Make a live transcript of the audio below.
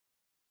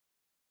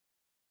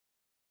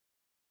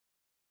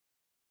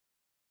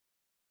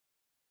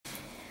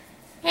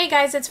Hey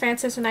guys, it's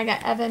Francis and I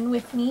got Evan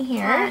with me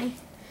here. Hi.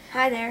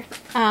 Hi there.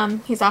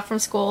 He's off from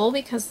school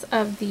because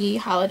of the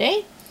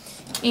holiday.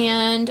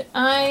 And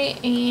I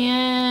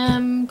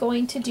am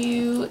going to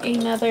do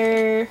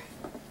another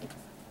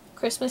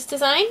Christmas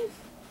design.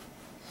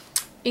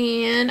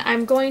 And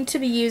I'm going to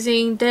be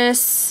using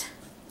this.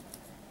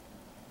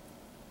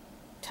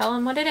 Tell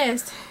him what it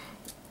is.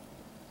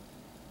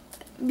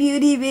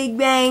 Beauty Big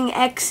Bang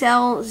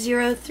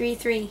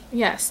XL033.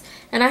 Yes.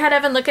 And I had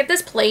Evan look at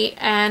this plate,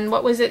 and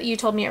what was it you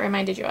told me it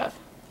reminded you of?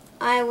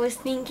 I was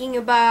thinking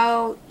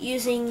about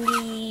using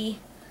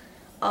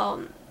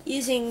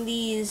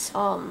these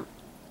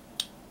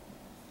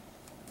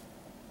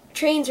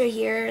trains right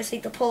here. It's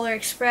like the Polar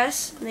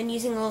Express, and then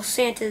using little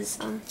Santas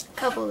on a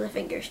couple of the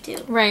fingers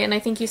too. Right, and I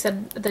think you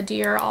said the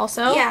deer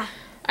also. Yeah.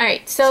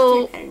 Alright,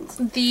 so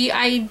the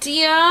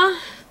idea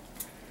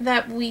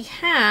that we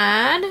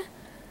had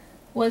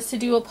was to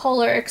do a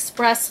Polar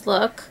Express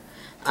look.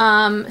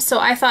 So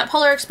I thought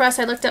Polar Express,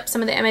 I looked up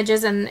some of the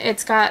images and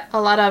it's got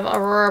a lot of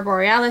Aurora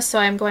Borealis, so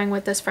I'm going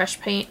with this Fresh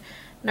Paint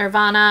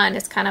Nirvana, and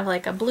it's kind of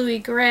like a bluey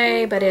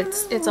gray, but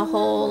it's a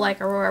whole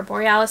like Aurora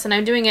Borealis, and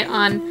I'm doing it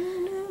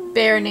on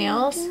bare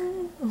nails.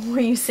 Were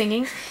you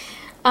singing?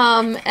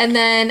 And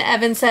then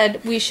Evan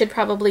said we should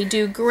probably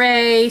do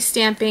gray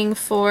stamping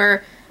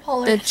for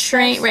the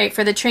train, right,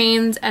 for the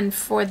trains and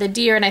for the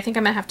deer, and I think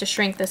I'm gonna have to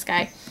shrink this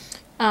guy.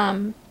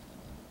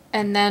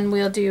 And then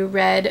we'll do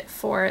red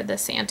for the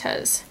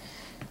Santas.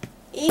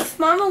 If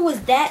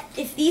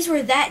these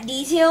were that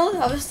detailed,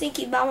 I was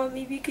thinking, Mama,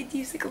 maybe you could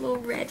use like a little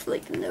red for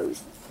like the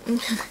nose.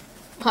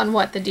 On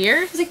what, the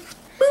deer? It's like,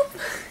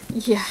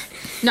 boop. Yeah.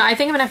 No, I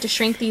think I'm gonna have to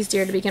shrink these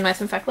deer to begin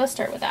with. In fact, let's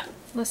start with that.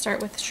 Let's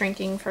start with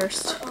shrinking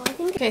first.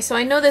 Okay, so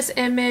I know this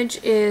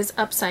image is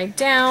upside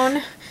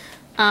down,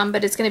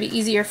 but it's gonna be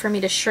easier for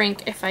me to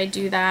shrink if I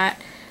do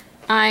that.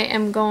 I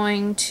am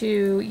going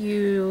to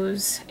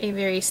use a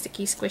very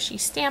sticky, squishy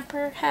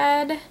stamper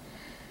head.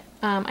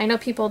 I know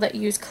people that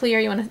use clear.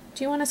 Do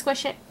you want to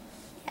squish it?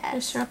 Yes.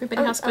 Just show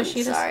everybody how squishy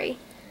it is. Sorry.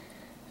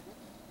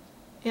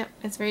 Yep,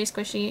 it's very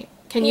squishy.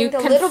 Can you a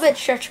little bit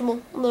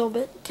stretchable, a little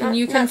bit. Can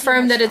you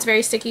confirm that it's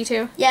very sticky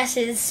too? Yes,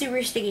 it is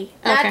super sticky.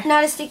 Okay.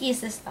 Not as sticky as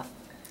this stuff.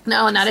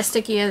 No, not as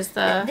sticky as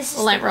the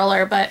lint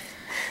roller, but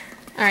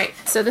all right.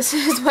 So this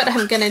is what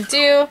I'm gonna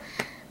do.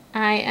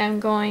 I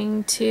am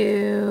going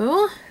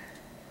to.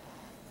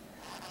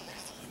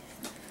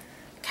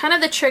 Kind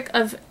of the trick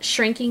of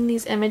shrinking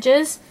these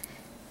images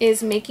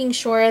is making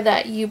sure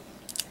that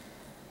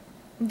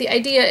the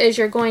idea is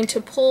you're going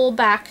to pull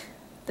back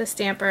the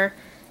stamper,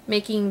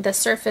 making the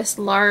surface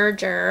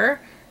larger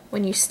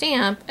when you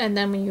stamp, and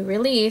then when you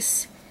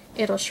release,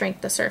 it'll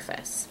shrink the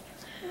surface.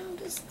 How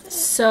does that?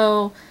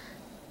 So,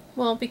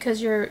 well,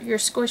 because you're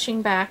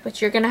squishing back,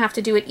 but you're going to have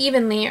to do it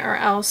evenly or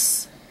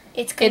else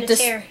It's going to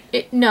tear.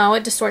 No,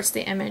 it distorts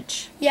the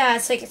image. Yeah,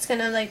 it's like it's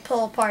going to like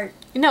pull apart.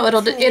 No,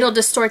 it'll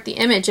distort the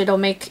image. It'll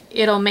make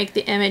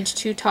the image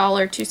too tall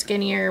or too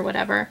skinny or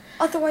whatever.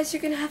 Otherwise,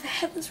 you're gonna have a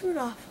headless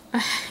Rudolph.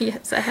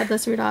 Yes, a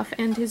headless Rudolph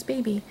and his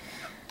baby,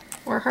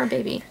 or her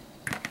baby.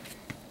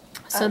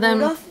 So then,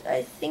 Rudolph,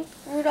 I think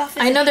Rudolph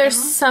is I know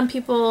there's some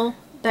people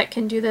that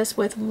can do this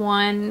with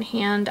one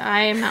hand.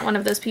 I am not one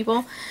of those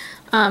people.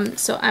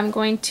 So I'm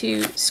going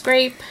to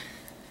scrape,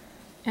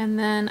 and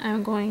then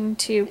I'm going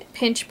to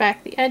pinch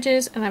back the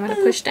edges, and I'm going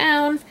to push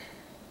down.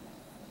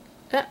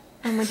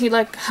 And when he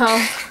let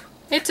go,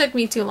 it took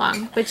me too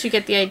long, but you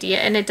get the idea,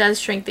 and it does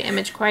shrink the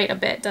image quite a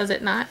bit, does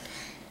it not?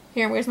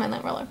 Here, where's my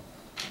lint roller?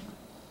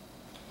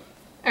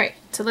 Alright,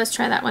 so let's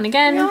try that one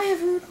again. Now I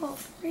have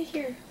Rudolph right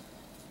here.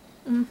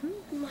 In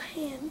my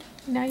hand.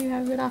 Now you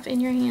have Rudolph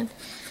in your hand.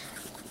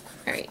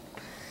 Alright.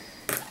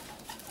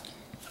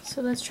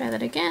 So let's try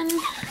that again.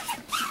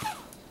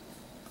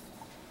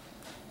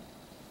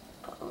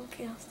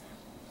 Okay, I'll stop.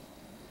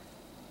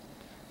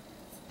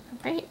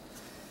 Alright.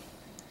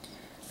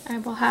 I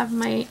will have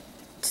my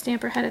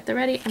stamper head at the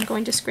ready. I'm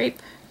going to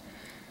scrape.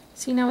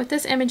 See, now with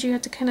this image you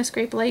have to kind of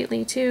scrape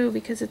lightly too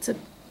because it's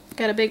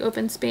got a big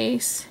open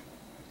space.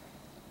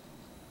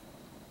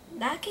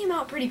 That came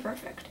out pretty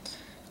perfect.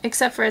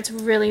 Except for it's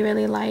really,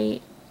 really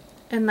light,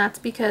 and that's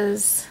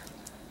because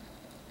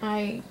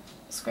I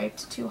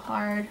scraped too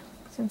hard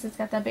since it's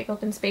got that big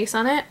open space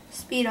on it.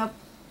 Speed up.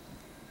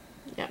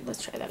 Yeah,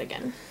 let's try that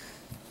again.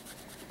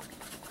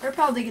 We're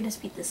probably going to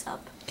speed this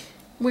up.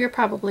 We're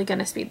probably going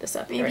to speed this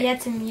up. Maybe right.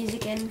 add some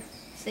music in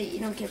so that you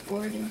don't get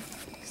bored and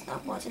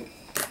stop watching.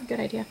 Good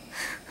idea.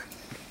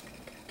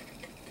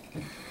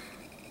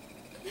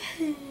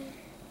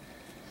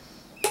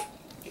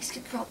 This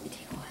could probably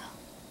take a while.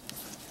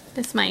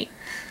 This might.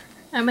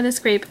 I'm going to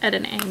scrape at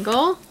an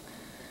angle.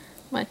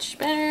 Much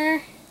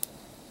better.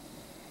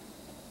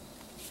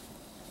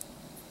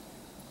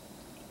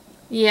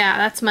 Yeah,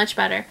 that's much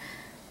better.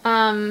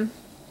 And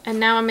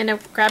now I'm going to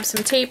grab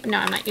some tape. No,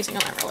 I'm not using a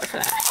lint roller for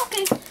that.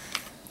 Okay.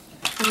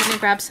 I'm going to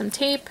grab some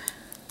tape.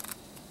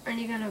 And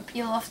you're going to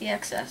peel off the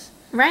excess.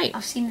 Right.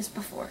 I've seen this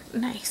before.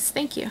 Nice,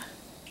 thank you.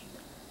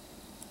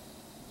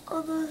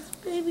 Oh, those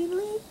baby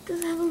legs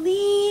does have a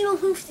little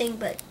hoof thing,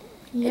 but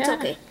Yeah. it's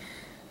okay.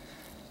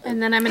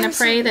 And then I'm going to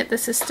pray that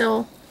this is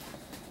still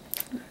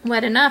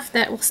wet enough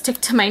that will stick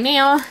to my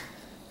nail.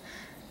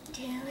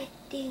 Do it,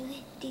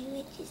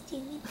 just do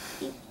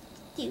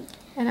it.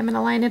 And I'm going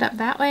to line it up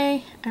that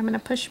way. I'm going to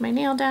push my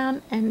nail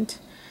down and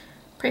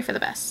pray for the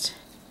best.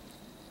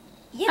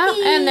 Yippee.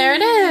 Oh, and there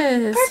it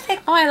is.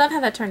 Perfect. Oh, I love how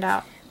that turned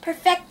out.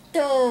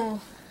 Perfecto.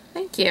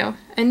 Thank you.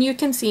 And you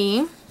can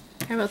see,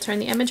 I will turn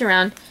the image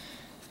around,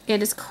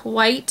 it is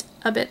quite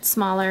a bit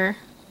smaller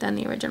than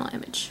the original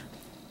image.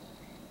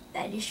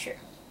 That is true.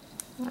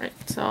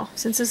 Alright, so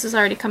since this is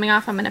already coming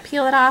off, I'm going to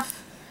peel it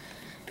off.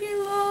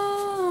 Peel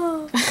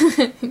off.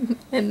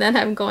 And then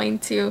I'm going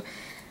to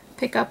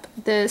pick up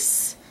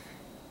this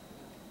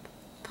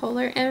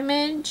polar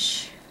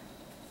image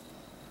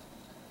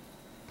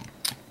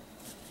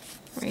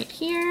right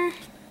here.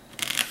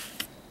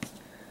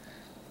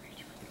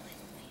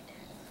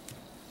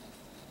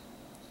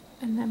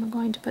 And then I'm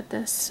going to put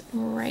this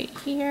right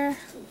here.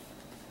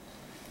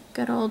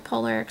 Good old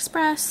Polar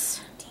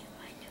Express.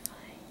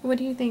 What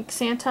do you think?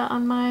 Santa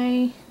on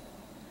my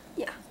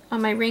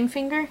on my ring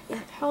finger?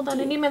 Yeah. Hold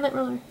on, I need my lint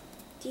roller.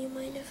 Do you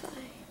mind if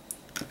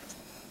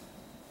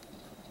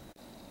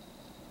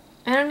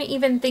I don't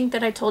even think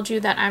that I told you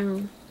that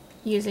I'm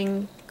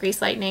using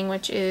Grease Lightning,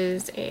 which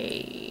is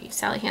a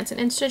Sally Hansen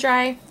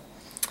Insta-Dry.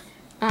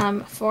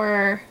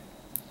 For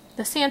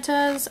the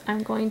Santas,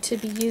 I'm going to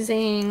be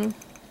using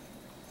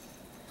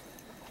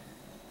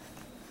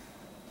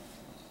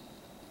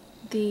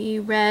the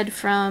red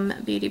from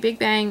Beauty Big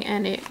Bang,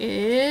 and it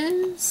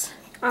is...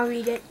 I'll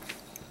read it.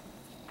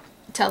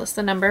 Tell us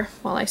the number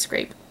while I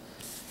scrape.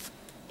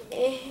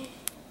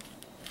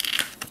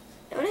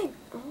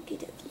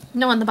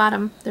 No, on the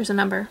bottom, there's a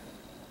number.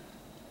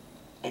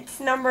 It's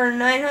number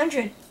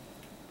 900.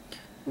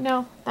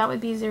 No, that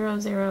would be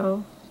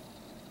 00006.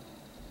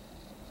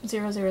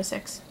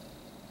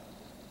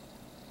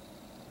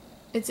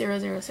 It's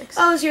 006.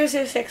 Oh,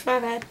 006, my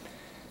bad.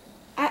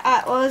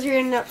 I was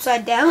reading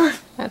upside down.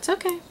 That's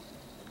okay.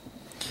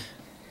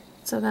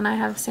 So then I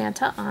have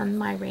Santa on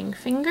my ring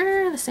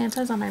finger. The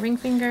Santa's on my ring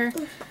finger.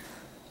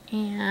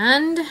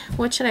 And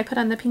what should I put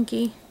on the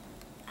pinky?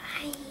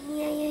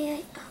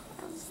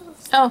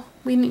 Oh,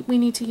 we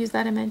need to use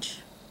that image.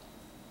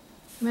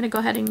 I'm going to go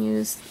ahead and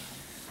use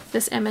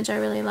this image. I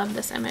really love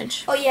this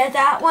image. Oh yeah,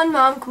 that one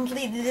Mom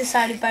completely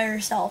decided by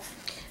herself.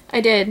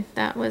 I did.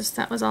 That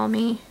was all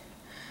me.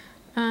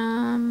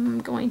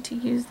 I'm going to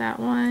use that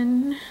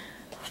one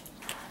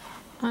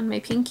on my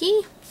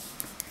pinky.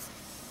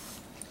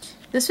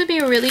 This would be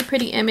a really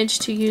pretty image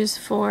to use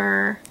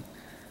for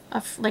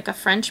like a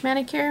French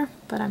manicure,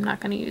 but I'm not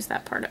going to use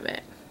that part of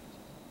it.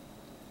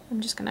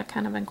 I'm just going to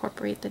kind of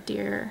incorporate the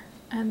deer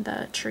and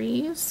the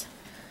trees.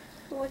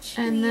 Which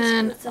and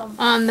then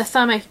on the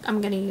thumb,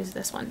 I'm going to use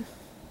this one.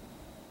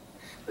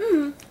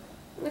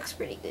 Looks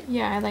pretty good.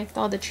 Yeah, I liked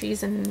all the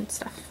trees and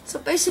stuff. So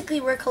basically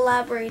we're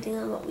collaborating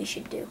on what we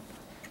should do.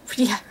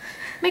 Yeah,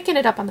 making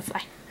it up on the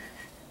fly.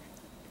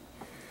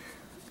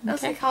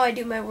 That's like how I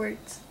do my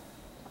words.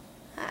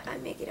 I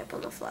make it up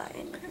on the fly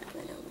and I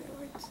know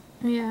my words.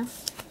 Yeah.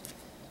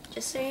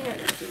 Just so you know,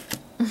 dude.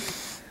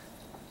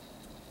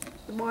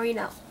 The more you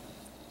know.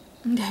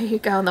 There you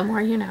go, the more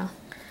you know.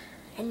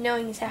 And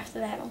knowing is half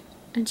the battle.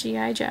 A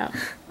G.I. Joe.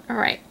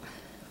 Alright.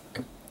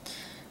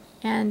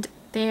 And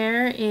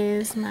there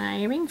is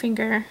my ring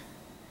finger.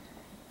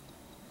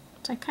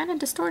 Which I kind of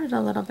distorted a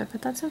little bit,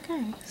 but that's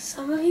okay.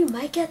 Some of you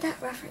might get that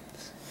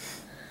reference.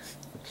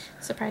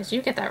 Surprised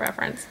you get that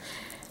reference.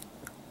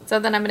 So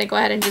then I'm going to go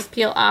ahead and just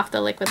peel off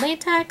the liquid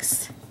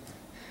latex.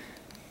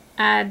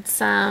 Add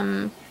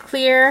some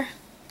clear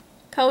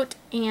coat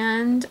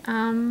and...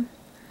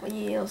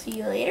 We'll see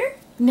you later?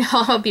 No,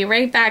 I'll be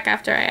right back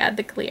after I add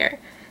the clear.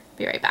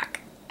 Be right back.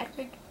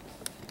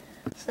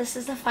 So this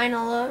is the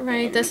final look.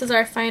 Right, this is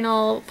our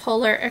final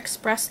Polar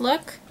Express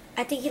look.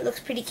 I think it looks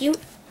pretty cute.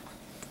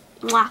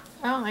 Mwah.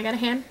 Oh, I got a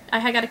hand.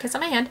 I got a kiss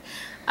on my hand.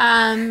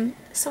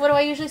 So what do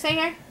I usually say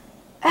here?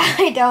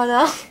 I don't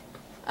know.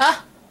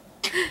 Oh,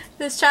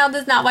 this child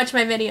does not watch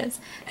my videos.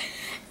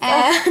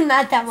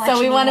 Not that much So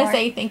we want to anymore.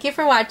 say thank you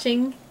for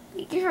watching.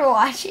 Thank you for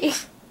watching.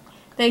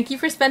 Thank you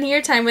for spending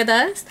your time with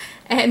us,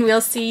 and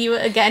we'll see you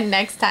again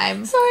next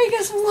time. Sorry, I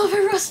guess I'm a little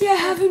bit rusty. I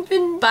haven't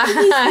been Bye. in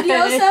these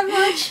videos that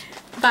much.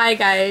 Bye,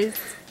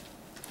 guys.